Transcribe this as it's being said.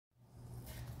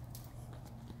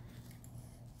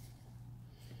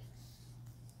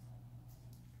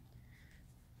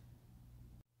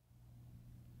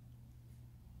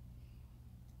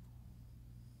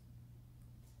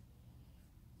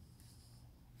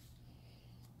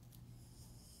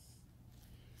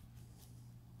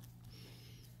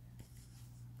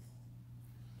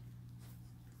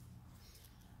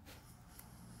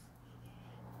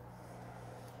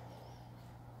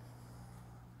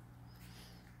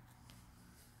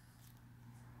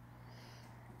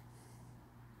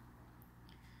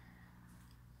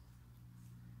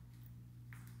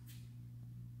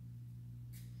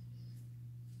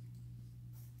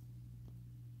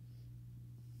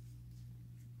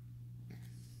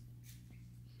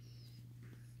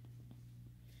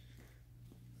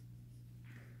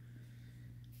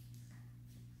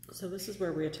So this is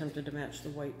where we attempted to match the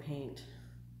white paint.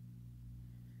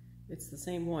 It's the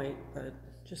same white, but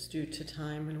just due to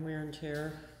time and wear and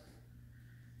tear,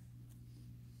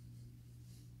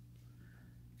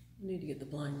 we need to get the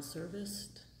blinds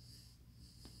serviced.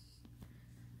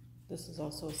 This is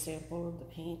also a sample of the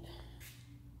paint.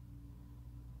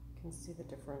 You can see the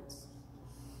difference.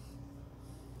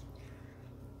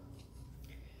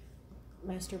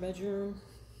 Master bedroom.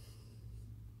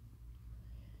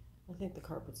 I think the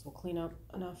carpets will clean up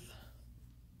enough.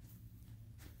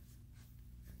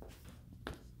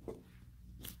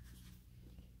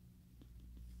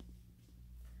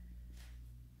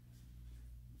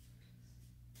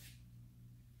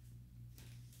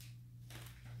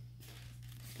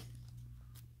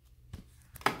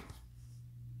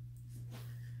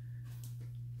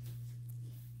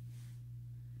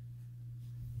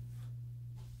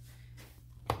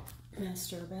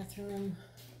 Master bathroom.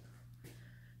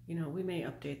 You know, we may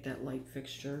update that light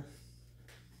fixture.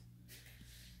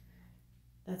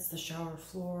 That's the shower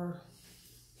floor.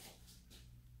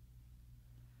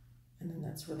 And then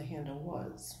that's where the handle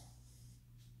was.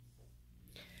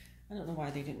 I don't know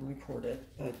why they didn't report it,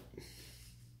 but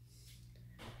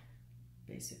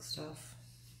basic stuff.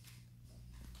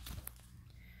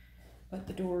 But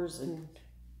the doors and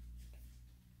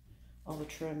all the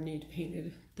trim need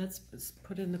painted. That's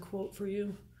put in the quote for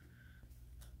you.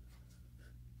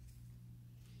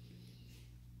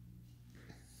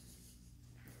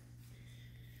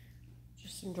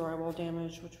 Just some drywall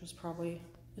damage, which was probably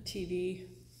a TV.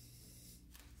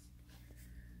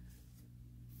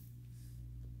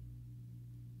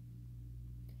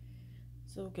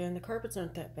 So again, the carpets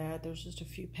aren't that bad. There's just a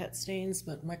few pet stains,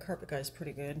 but my carpet guy's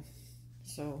pretty good.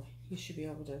 So he should be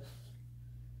able to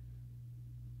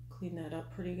clean that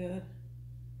up pretty good.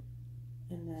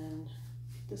 And then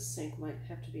this sink might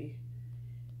have to be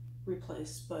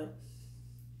replaced, but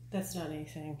that's not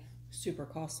anything super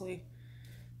costly.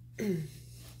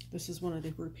 This is one of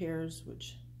the repairs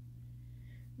which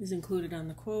is included on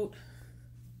the quote.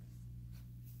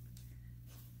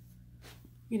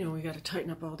 You know, we got to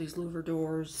tighten up all these louver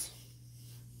doors.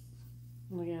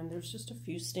 And again, there's just a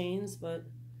few stains, but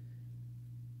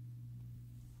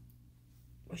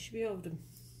I should be able to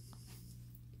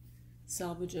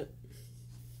salvage it.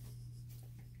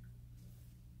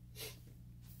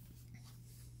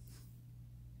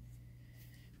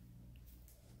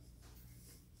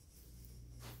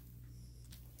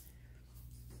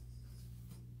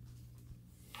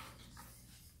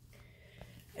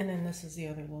 And then this is the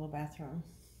other little bathroom.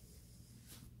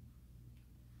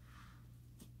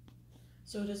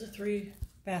 So it is a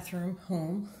 3-bathroom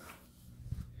home.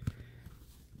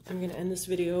 I'm going to end this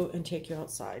video and take you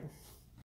outside.